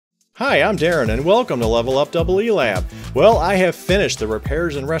Hi, I'm Darren and welcome to Level Up EE Lab. Well, I have finished the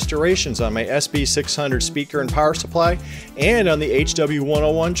repairs and restorations on my SB600 speaker and power supply and on the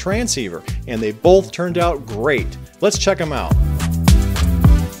HW-101 transceiver, and they both turned out great. Let's check them out.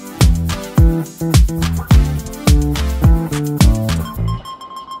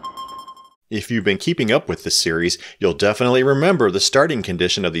 If you've been keeping up with this series, you'll definitely remember the starting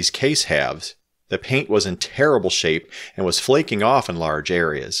condition of these case halves. The paint was in terrible shape and was flaking off in large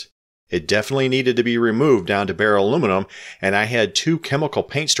areas. It definitely needed to be removed down to bare aluminum, and I had two chemical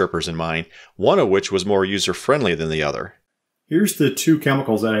paint strippers in mind, one of which was more user-friendly than the other. Here's the two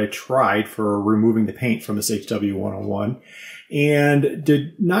chemicals that I tried for removing the paint from this HW-101, and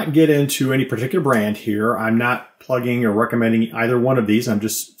did not get into any particular brand here. I'm not plugging or recommending either one of these. I'm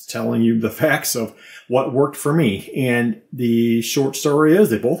just telling you the facts of what worked for me. And the short story is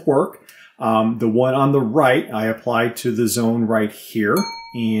they both work. The one on the right, I applied to the zone right here,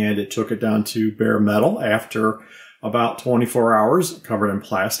 and it took it down to bare metal after about 24 hours, covered in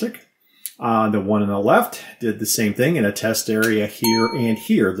plastic. The one on the left did the same thing in a test area here and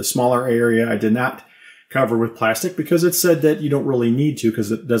here. The smaller area I did not cover with plastic because it said that you don't really need to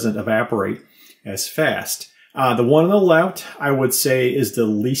because it doesn't evaporate as fast. The one on the left, I would say, is the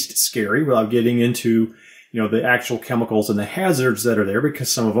least scary without getting into, the actual chemicals and the hazards that are there, because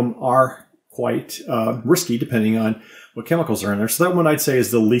some of them are quite risky depending on what chemicals are in there. So that one I'd say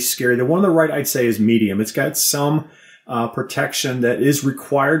is the least scary. The one on the right I'd say is medium. It's got some protection that is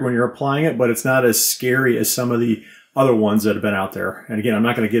required when you're applying it, but it's not as scary as some of the other ones that have been out there. And again, I'm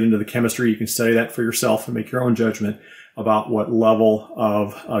not going to get into the chemistry. You can study that for yourself and make your own judgment about what level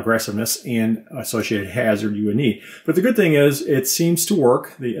of aggressiveness and associated hazard you would need. But the good thing is it seems to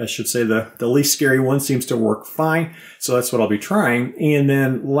work. I should say the least scary one seems to work fine. So that's what I'll be trying. And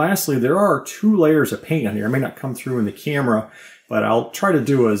then lastly, there are two layers of paint on here. I may not come through in the camera, but I'll try to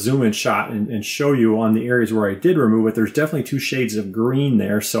do a zoom in shot and show you on the areas where I did remove it. There's definitely two shades of green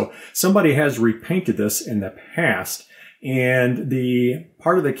there. So somebody has repainted this in the past. And the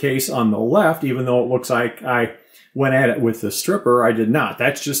part of the case on the left, even though it looks like I went at it with the stripper, I did not.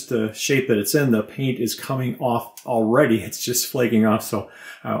 That's just the shape that it's in. The paint is coming off already. It's just flaking off. So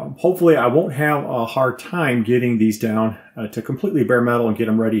hopefully I won't have a hard time getting these down to completely bare metal and get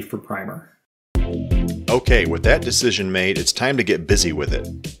them ready for primer. Okay, with that decision made, it's time to get busy with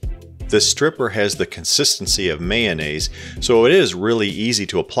it. The stripper has the consistency of mayonnaise, so it is really easy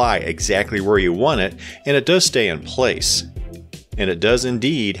to apply exactly where you want it, and it does stay in place. And it does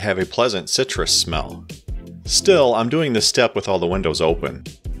indeed have a pleasant citrus smell. Still, I'm doing this step with all the windows open.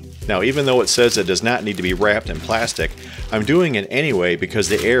 Now, even though it says it does not need to be wrapped in plastic, I'm doing it anyway because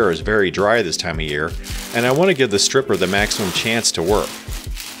the air is very dry this time of year, and I want to give the stripper the maximum chance to work.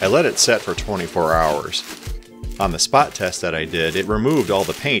 I let it set for 24 hours. On the spot test that I did, it removed all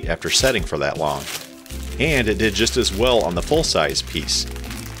the paint after setting for that long. And it did just as well on the full-size piece.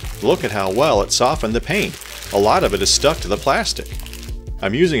 Look at how well it softened the paint. A lot of it is stuck to the plastic.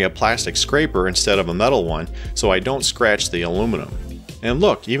 I'm using a plastic scraper instead of a metal one so I don't scratch the aluminum. And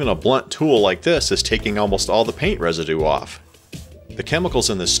look, even a blunt tool like this is taking almost all the paint residue off. The chemicals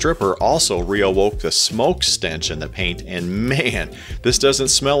in the stripper also reawoke the smoke stench in the paint, and man, this doesn't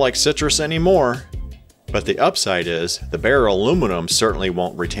smell like citrus anymore. But the upside is, the bare aluminum certainly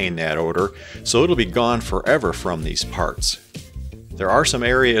won't retain that odor, so it'll be gone forever from these parts. There are some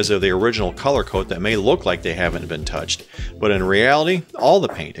areas of the original color coat that may look like they haven't been touched, but in reality, all the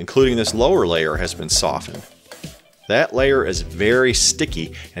paint, including this lower layer, has been softened. That layer is very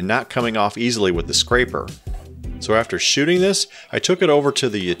sticky and not coming off easily with the scraper. So after shooting this, I took it over to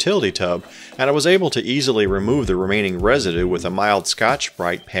the utility tub, and I was able to easily remove the remaining residue with a mild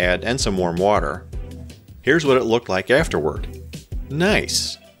Scotch-Brite pad and some warm water. Here's what it looked like afterward.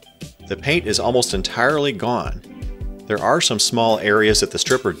 Nice! The paint is almost entirely gone. There are some small areas that the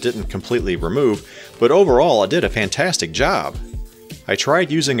stripper didn't completely remove, but overall it did a fantastic job. I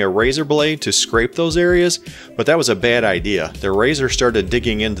tried using a razor blade to scrape those areas, but that was a bad idea. The razor started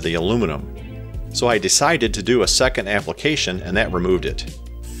digging into the aluminum. So I decided to do a second application, and that removed it.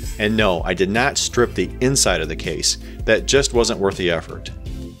 And no, I did not strip the inside of the case. That just wasn't worth the effort.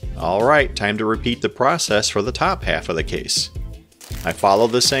 Alright, time to repeat the process for the top half of the case. I follow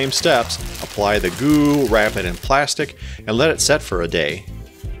the same steps, apply the goo, wrap it in plastic, and let it set for a day.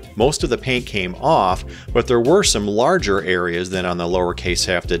 Most of the paint came off, but there were some larger areas than on the lower case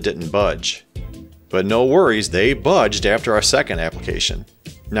half that didn't budge. But no worries, they budged after our second application.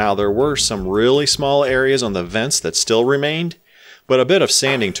 Now there were some really small areas on the vents that still remained, but a bit of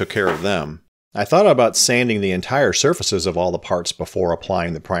sanding took care of them. I thought about sanding the entire surfaces of all the parts before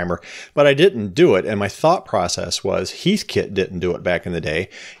applying the primer, but I didn't do it, and my thought process was Heathkit didn't do it back in the day,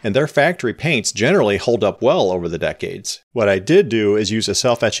 and their factory paints generally hold up well over the decades. What I did do is use a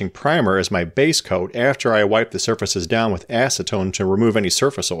self-etching primer as my base coat after I wiped the surfaces down with acetone to remove any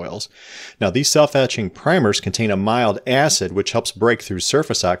surface oils. Now, these self-etching primers contain a mild acid which helps break through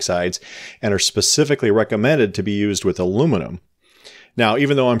surface oxides and are specifically recommended to be used with aluminum. Now,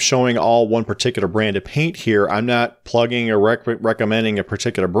 even though I'm showing all one particular brand of paint here, I'm not plugging or recommending a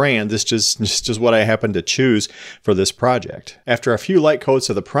particular brand. This is just what I happen to choose for this project. After a few light coats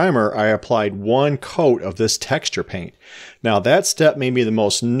of the primer, I applied one coat of this texture paint. Now, that step made me the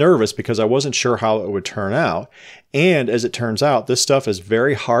most nervous because I wasn't sure how it would turn out. And as it turns out, this stuff is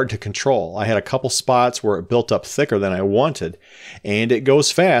very hard to control. I had a couple spots where it built up thicker than I wanted, and it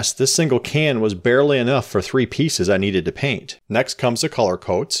goes fast. This single can was barely enough for 3 pieces I needed to paint. Next comes the color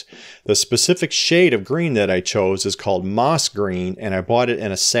coats. The specific shade of green that I chose is called moss green, and I bought it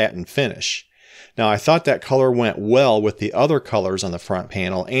in a satin finish. Now, I thought that color went well with the other colors on the front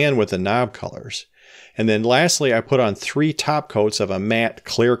panel and with the knob colors. And then lastly, I put on 3 top coats of a matte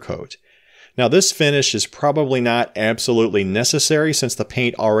clear coat. Now, this finish is probably not absolutely necessary since the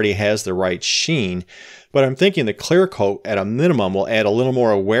paint already has the right sheen, but I'm thinking the clear coat at a minimum will add a little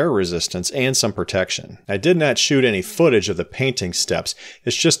more wear resistance and some protection. I did not shoot any footage of the painting steps.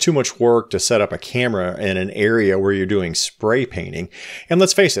 It's just too much work to set up a camera in an area where you're doing spray painting. And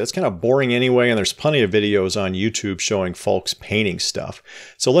let's face it, it's kind of boring anyway, and there's plenty of videos on YouTube showing folks painting stuff.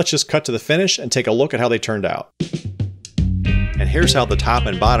 So let's just cut to the finish and take a look at how they turned out. And here's how the top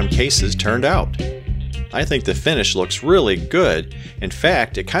and bottom cases turned out. I think the finish looks really good. In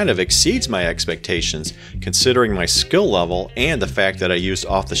fact, it kind of exceeds my expectations considering my skill level and the fact that I used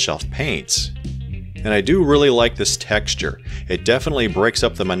off-the-shelf paints. And I do really like this texture. It definitely breaks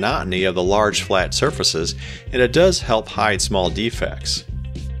up the monotony of the large flat surfaces, and it does help hide small defects.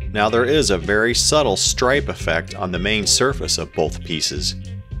 Now, there is a very subtle stripe effect on the main surface of both pieces.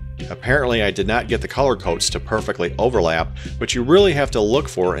 Apparently, I did not get the color coats to perfectly overlap, but you really have to look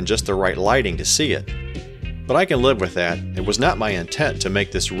for it in just the right lighting to see it. But I can live with that. It was not my intent to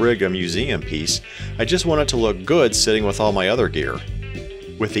make this rig a museum piece. I just want it to look good sitting with all my other gear.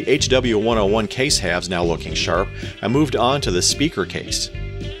 With the HW-101 case halves now looking sharp, I moved on to the speaker case.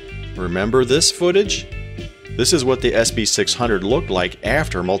 Remember this footage? This is what the SB600 looked like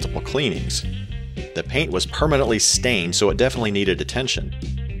after multiple cleanings. The paint was permanently stained, so it definitely needed attention.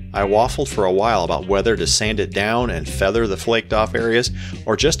 I waffled for a while about whether to sand it down and feather the flaked off areas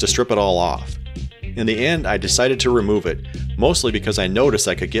or just to strip it all off. In the end, I decided to remove it, mostly because I noticed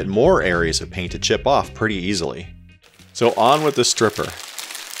I could get more areas of paint to chip off pretty easily. So on with the stripper.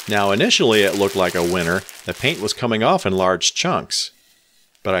 Now, initially it looked like a winner. The paint was coming off in large chunks.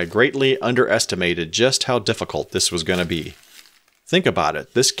 But I greatly underestimated just how difficult this was going to be. Think about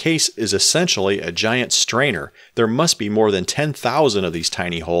it. This case is essentially a giant strainer. There must be more than 10,000 of these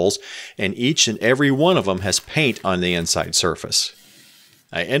tiny holes, and each and every one of them has paint on the inside surface.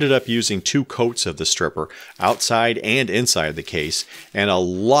 I ended up using 2 coats of the stripper, outside and inside the case, and a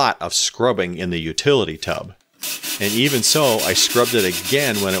lot of scrubbing in the utility tub. And even so, I scrubbed it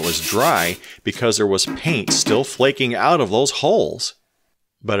again when it was dry because there was paint still flaking out of those holes.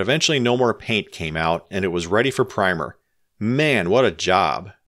 But eventually no more paint came out, and it was ready for primer. Man, what a job.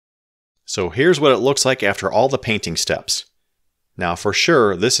 So here's what it looks like after all the painting steps. Now for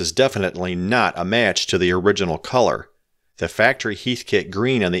sure, this is definitely not a match to the original color. The factory Heathkit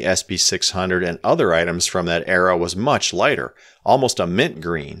green on the SB600 and other items from that era was much lighter, almost a mint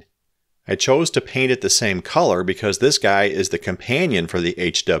green. I chose to paint it the same color because this guy is the companion for the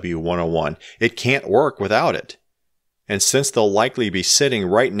HW-101. It can't work without it. And since they'll likely be sitting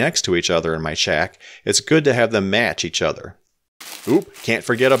right next to each other in my shack, it's good to have them match each other. Oop, can't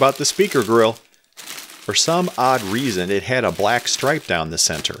forget about the speaker grill. For some odd reason, it had a black stripe down the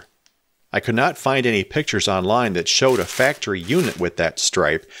center. I could not find any pictures online that showed a factory unit with that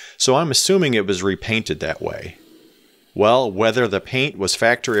stripe, so I'm assuming it was repainted that way. Well, whether the paint was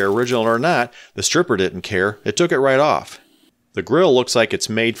factory original or not, the stripper didn't care. It took it right off. The grill looks like it's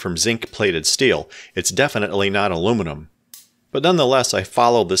made from zinc-plated steel. It's definitely not aluminum. But nonetheless, I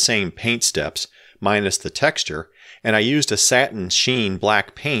followed the same paint steps, minus the texture, and I used a satin sheen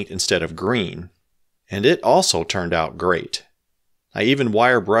black paint instead of green. And it also turned out great. I even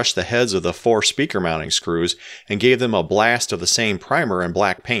wire brushed the heads of the 4 speaker mounting screws and gave them a blast of the same primer and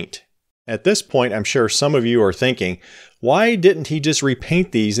black paint. At this point, I'm sure some of you are thinking, why didn't he just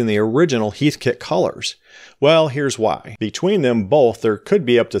repaint these in the original Heathkit colors? Well, here's why. Between them both, there could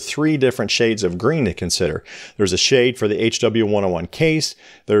be up to 3 different shades of green to consider. There's a shade for the HW-101 case,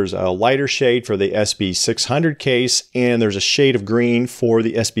 there's a lighter shade for the SB600 case, and there's a shade of green for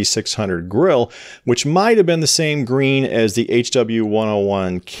the SB600 grill, which might have been the same green as the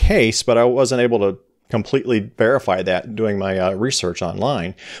HW-101 case, but I wasn't able to completely verify that doing my research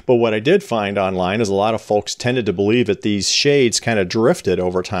online. But what I did find online is a lot of folks tended to believe that these shades kind of drifted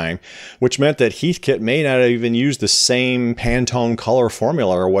over time, which meant that Heathkit may not even use the same Pantone color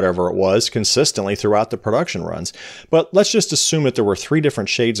formula or whatever it was consistently throughout the production runs. But let's just assume that there were 3 different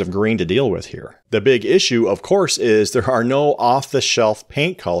shades of green to deal with here. The big issue, of course, is there are no off-the-shelf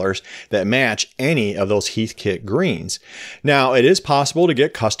paint colors that match any of those Heathkit greens. Now, it is possible to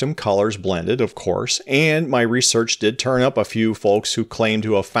get custom colors blended, of course, and my research did turn up a few folks who claim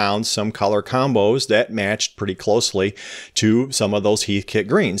to have found some color combos that matched pretty closely to some of those Heathkit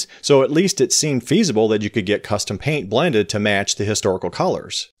greens. So at least it seemed feasible that you could get custom paint blended to match the historical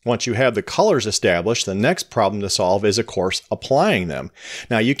colors. Once you have the colors established, the next problem to solve is, of course, applying them.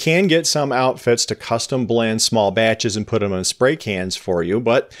 Now, you can get some outfits to custom blend small batches and put them in spray cans for you,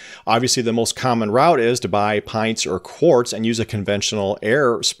 but obviously the most common route is to buy pints or quarts and use a conventional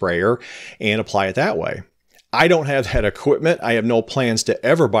air sprayer and apply it that way. I don't have that equipment. I have no plans to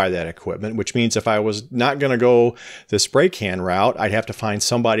ever buy that equipment, which means if I was not going to go the spray can route, I'd have to find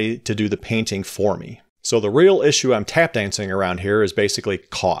somebody to do the painting for me. So the real issue I'm tap dancing around here is basically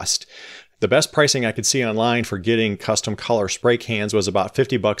cost. The best pricing I could see online for getting custom color spray cans was about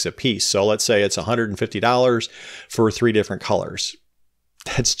 50 bucks a piece. So let's say it's $150 for 3 different colors.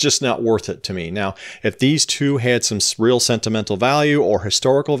 That's just not worth it to me. Now, if these two had some real sentimental value or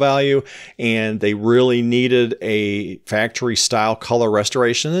historical value and they really needed a factory style color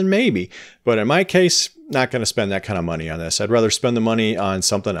restoration, then maybe. But in my case, not going to spend that kind of money on this. I'd rather spend the money on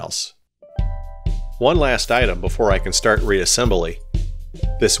something else. One last item before I can start reassembly.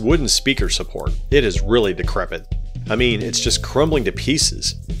 This wooden speaker support. It is really decrepit. I mean, it's just crumbling to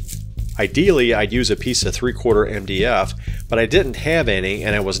pieces. Ideally, I'd use a piece of 3/4 MDF, but I didn't have any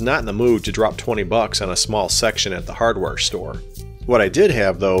and I was not in the mood to drop 20 bucks on a small section at the hardware store. What I did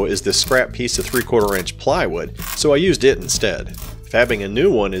have though is this scrap piece of 3/4 inch plywood, so I used it instead. Fabbing a new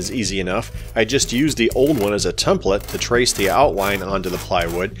one is easy enough. I just used the old one as a template to trace the outline onto the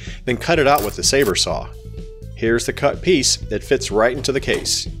plywood, then cut it out with the saber saw. Here's the cut piece. It fits right into the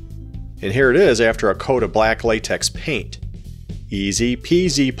case. And here it is after a coat of black latex paint. Easy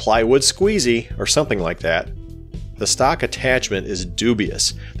peasy plywood squeezy, or something like that. The stock attachment is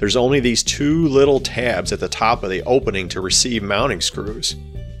dubious. There's only these 2 little tabs at the top of the opening to receive mounting screws.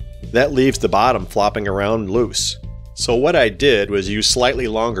 That leaves the bottom flopping around loose. So what I did was use slightly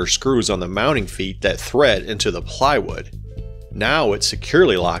longer screws on the mounting feet that thread into the plywood. Now it's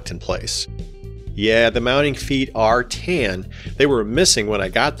securely locked in place. Yeah, the mounting feet are tan. They were missing when I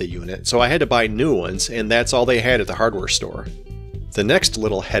got the unit, so I had to buy new ones, and that's all they had at the hardware store. The next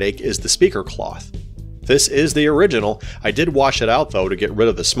little headache is the speaker cloth. This is the original. I did wash it out though to get rid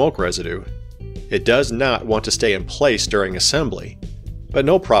of the smoke residue. It does not want to stay in place during assembly. But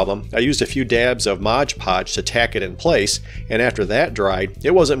no problem, I used a few dabs of Mod Podge to tack it in place, and after that dried,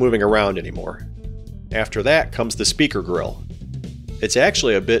 it wasn't moving around anymore. After that comes the speaker grill. It's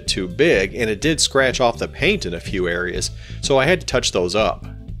actually a bit too big, and it did scratch off the paint in a few areas, so I had to touch those up.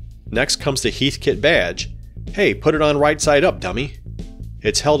 Next comes the Heathkit badge. Hey, put it on right side up, dummy.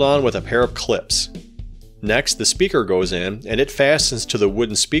 It's held on with a pair of clips. Next, the speaker goes in, and it fastens to the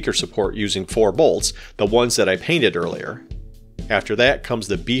wooden speaker support using 4 bolts, the ones that I painted earlier. After that comes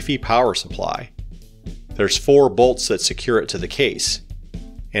the beefy power supply. There's 4 bolts that secure it to the case.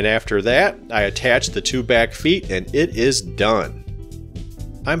 And after that, I attach the 2 back feet and it is done.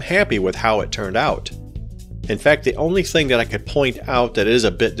 I'm happy with how it turned out. In fact, the only thing that I could point out that is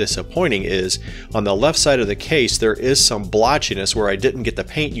a bit disappointing is, on the left side of the case there is some blotchiness where I didn't get the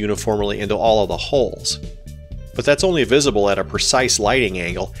paint uniformly into all of the holes. But that's only visible at a precise lighting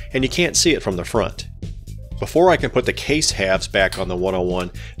angle, and you can't see it from the front. Before I can put the case halves back on the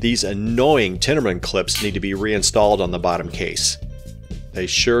 101, these annoying Tinnerman clips need to be reinstalled on the bottom case. They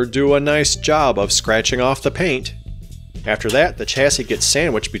sure do a nice job of scratching off the paint. After that, the chassis gets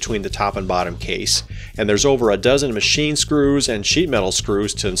sandwiched between the top and bottom case, and there's over a dozen machine screws and sheet metal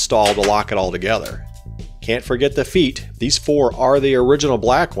screws to install to lock it all together. Can't forget the feet. These 4 are the original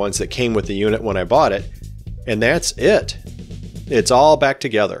black ones that came with the unit when I bought it, and that's it. It's all back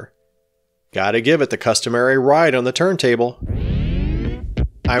together. Gotta give it the customary ride on the turntable.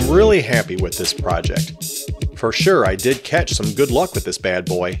 I'm really happy with this project. For sure, I did catch some good luck with this bad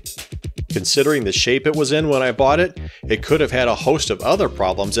boy. Considering the shape it was in when I bought it, it could have had a host of other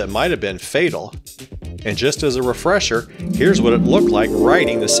problems that might have been fatal. And just as a refresher, here's what it looked like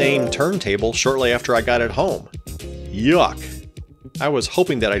riding the same turntable shortly after I got it home. Yuck! I was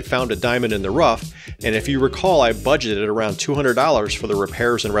hoping that I'd found a diamond in the rough, and if you recall, I budgeted around $200 for the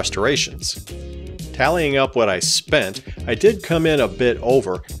repairs and restorations. Tallying up what I spent, I did come in a bit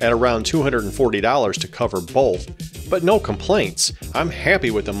over at around $240 to cover both, but no complaints. I'm happy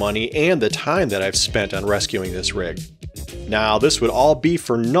with the money and the time that I've spent on rescuing this rig. Now, this would all be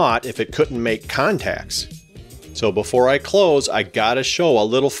for naught if it couldn't make contacts. So before I close, I gotta show a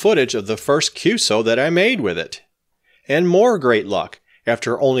little footage of the first QSO that I made with it. And more great luck.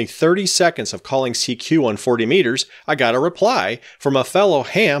 After only 30 seconds of calling CQ on 40 meters, I got a reply from a fellow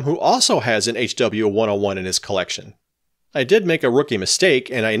ham who also has an HW-101 in his collection. I did make a rookie mistake,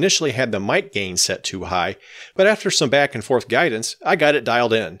 and I initially had the mic gain set too high, but after some back and forth guidance, I got it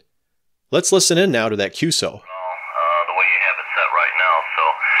dialed in. Let's listen in now to that QSO. The way you have it set right now, so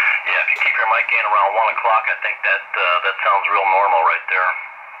yeah, if you keep your mic gain around 1 o'clock, I think that sounds real normal right there.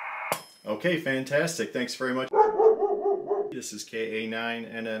 Okay, fantastic. Thanks very much. This is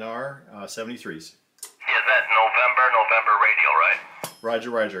KA9NNR 73s. Yeah, is that November radio, right?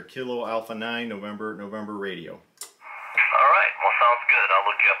 Roger, Roger. Kilo Alpha 9, November radio. All right, well, sounds good. I'll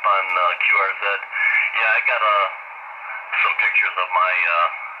look you up on QRZ. Yeah, I got some pictures of my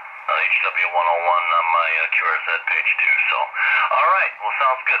HW-101 on my QRZ page too. So, all right, well,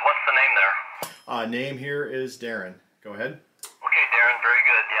 sounds good. What's the name there? Name here is Darren. Go ahead. Okay, Darren, very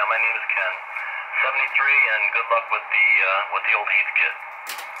good. Yeah, my name is Ken. 73, and good luck with the old Heathkit.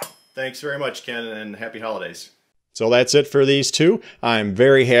 Thanks very much, Ken, and happy holidays. So that's it for these two. I'm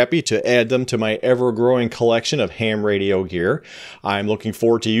very happy to add them to my ever-growing collection of ham radio gear. I'm looking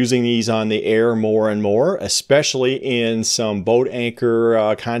forward to using these on the air more and more, especially in some boat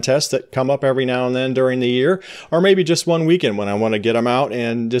anchor contests that come up every now and then during the year, or maybe just one weekend when I want to get them out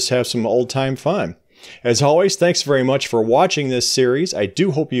and just have some old-time fun. As always, thanks very much for watching this series. I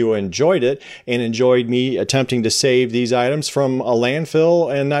do hope you enjoyed it and enjoyed me attempting to save these items from a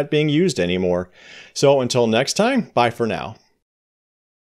landfill and not being used anymore. So until next time, bye for now.